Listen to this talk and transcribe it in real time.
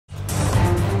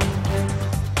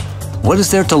What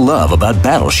is there to love about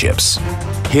battleships?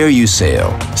 Here you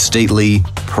sail, stately,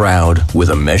 proud, with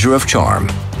a measure of charm,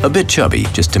 a bit chubby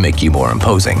just to make you more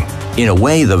imposing. In a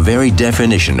way, the very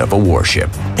definition of a warship.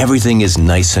 Everything is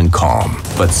nice and calm,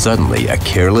 but suddenly a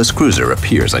careless cruiser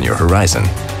appears on your horizon.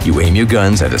 You aim your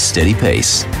guns at a steady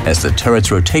pace, as the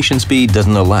turret's rotation speed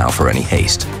doesn't allow for any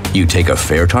haste. You take a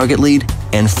fair target lead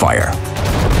and fire.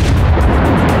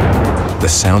 The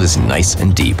sound is nice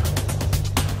and deep.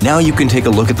 Now you can take a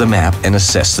look at the map and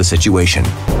assess the situation.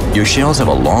 Your shells have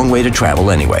a long way to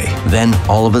travel anyway. Then,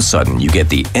 all of a sudden, you get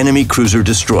the enemy cruiser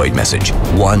destroyed message.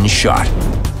 One shot.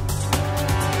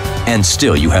 And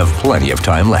still you have plenty of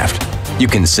time left. You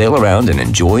can sail around and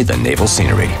enjoy the naval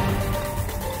scenery.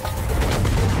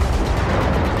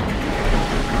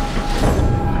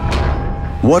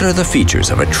 What are the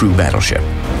features of a true battleship?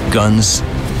 Guns,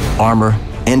 armor,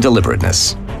 and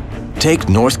deliberateness. Take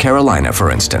North Carolina, for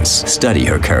instance. Study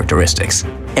her characteristics.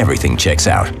 Everything checks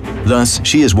out. Thus,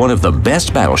 she is one of the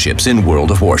best battleships in World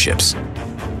of Warships.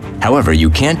 However, you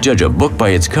can't judge a book by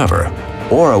its cover,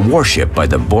 or a warship by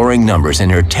the boring numbers in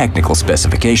her technical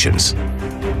specifications.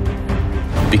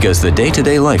 Because the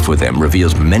day-to-day life with them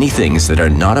reveals many things that are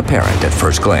not apparent at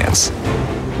first glance.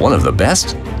 One of the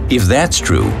best? If that's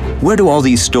true, where do all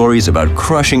these stories about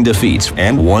crushing defeats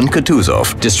and one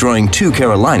Kutuzov destroying 2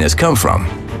 Carolinas come from?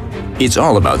 It's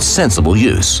all about sensible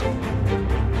use.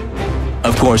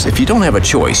 Of course, if you don't have a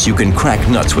choice, you can crack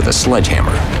nuts with a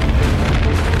sledgehammer.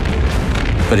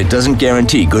 But it doesn't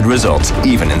guarantee good results,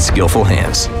 even in skillful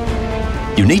hands.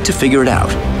 You need to figure it out.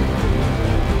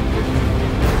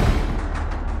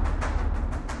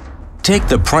 Take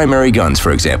the primary guns,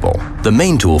 for example, the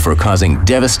main tool for causing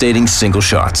devastating single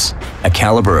shots. A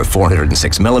caliber of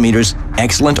 406 millimeters,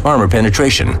 excellent armor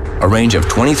penetration, a range of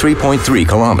 23.3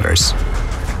 kilometers.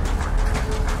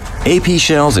 AP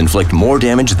shells inflict more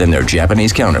damage than their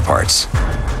Japanese counterparts.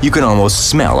 You can almost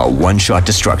smell a one-shot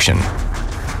destruction.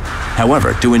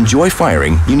 However, to enjoy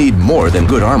firing, you need more than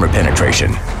good armor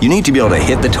penetration. You need to be able to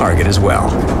hit the target as well.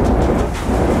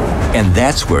 And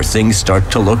that's where things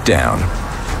start to look down.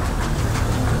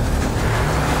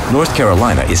 North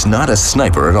Carolina is not a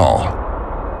sniper at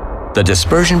all. The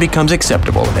dispersion becomes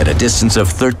acceptable at a distance of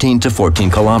 13 to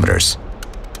 14 kilometers.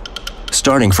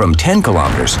 Starting from 10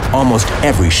 kilometers, almost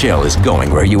every shell is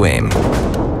going where you aim.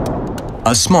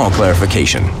 A small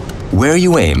clarification. Where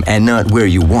you aim and not where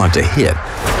you want to hit,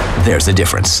 there's a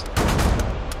difference.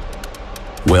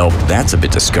 Well, that's a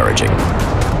bit discouraging.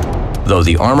 Though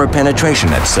the armor penetration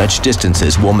at such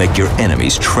distances will make your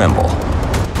enemies tremble.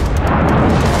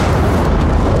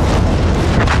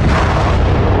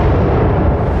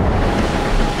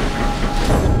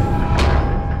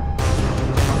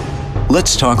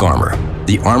 Let's talk armor.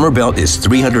 The armor belt is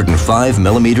 305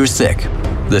 millimeters thick.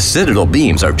 The citadel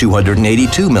beams are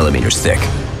 282 millimeters thick.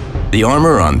 The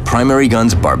armor on primary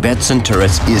guns, barbettes, and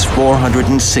turrets is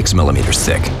 406 millimeters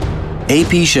thick.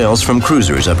 AP shells from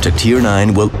cruisers up to Tier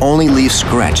 9 will only leave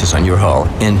scratches on your hull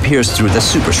and pierce through the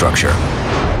superstructure.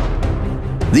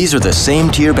 These are the same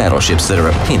tier battleships that are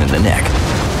a pain in the neck.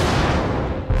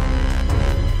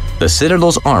 The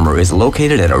Citadel's armor is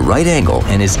located at a right angle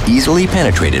and is easily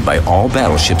penetrated by all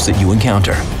battleships that you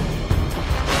encounter.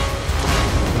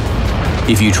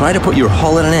 If you try to put your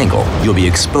hull at an angle, you'll be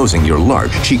exposing your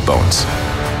large cheekbones.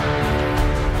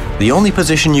 The only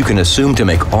position you can assume to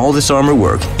make all this armor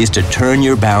work is to turn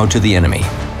your bow to the enemy.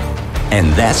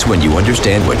 And that's when you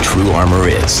understand what true armor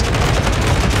is.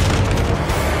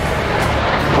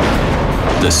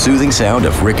 The soothing sound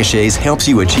of ricochets helps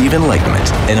you achieve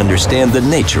enlightenment and understand the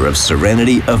nature of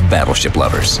serenity of battleship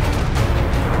lovers.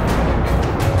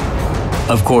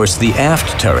 Of course, the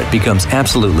aft turret becomes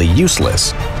absolutely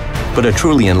useless, but a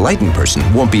truly enlightened person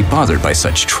won't be bothered by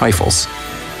such trifles.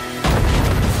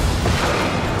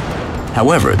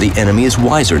 However, the enemy is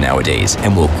wiser nowadays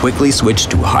and will quickly switch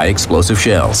to high explosive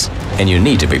shells. And you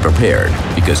need to be prepared,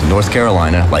 because North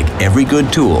Carolina, like every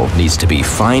good tool, needs to be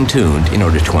fine-tuned in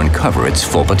order to uncover its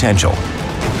full potential.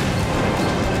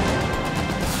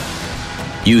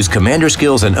 Use commander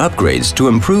skills and upgrades to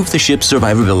improve the ship's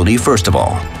survivability first of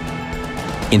all.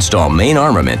 Install main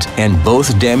armament and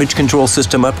both damage control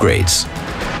system upgrades.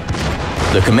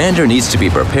 The commander needs to be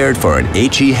prepared for an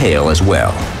HE hail as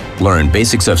well. Learn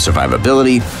basics of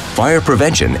survivability, fire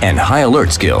prevention, and high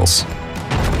alert skills.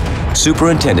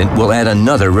 Superintendent will add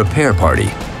another repair party.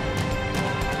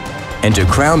 And to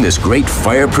crown this great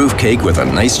fireproof cake with a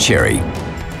nice cherry,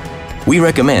 we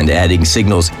recommend adding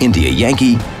signals India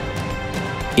Yankee,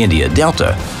 India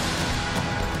Delta,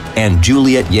 and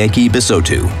Juliet Yankee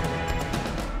Bisotu.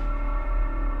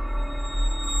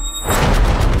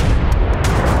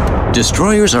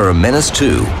 Destroyers are a menace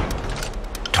too.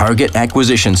 Target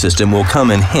acquisition system will come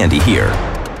in handy here.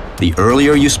 The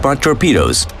earlier you spot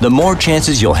torpedoes, the more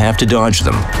chances you'll have to dodge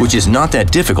them, which is not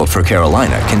that difficult for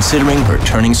Carolina considering her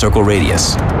turning circle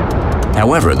radius.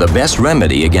 However, the best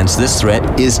remedy against this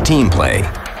threat is team play.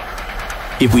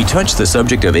 If we touch the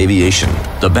subject of aviation,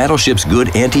 the battleship's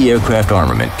good anti-aircraft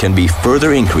armament can be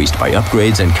further increased by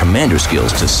upgrades and commander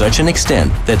skills to such an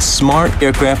extent that smart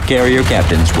aircraft carrier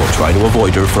captains will try to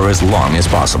avoid her for as long as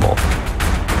possible.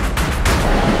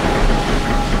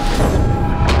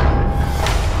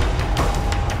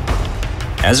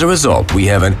 As a result, we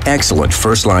have an excellent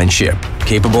first-line ship,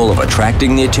 capable of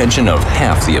attracting the attention of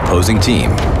half the opposing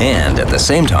team, and at the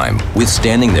same time,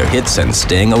 withstanding their hits and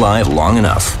staying alive long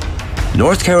enough.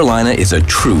 North Carolina is a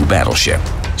true battleship.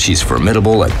 She's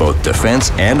formidable at both defense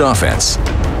and offense,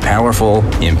 powerful,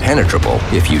 impenetrable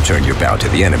if you turn your bow to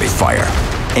the enemy fire,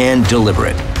 and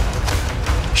deliberate.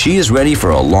 She is ready for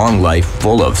a long life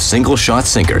full of single-shot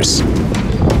sinkers.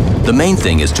 The main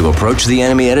thing is to approach the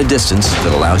enemy at a distance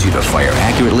that allows you to fire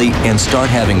accurately and start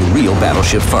having real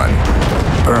battleship fun.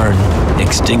 Burn,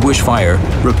 extinguish fire,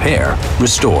 repair,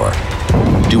 restore.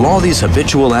 Do all these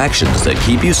habitual actions that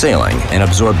keep you sailing and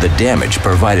absorb the damage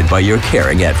provided by your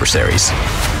caring adversaries.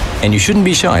 And you shouldn't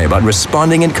be shy about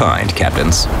responding in kind,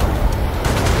 captains.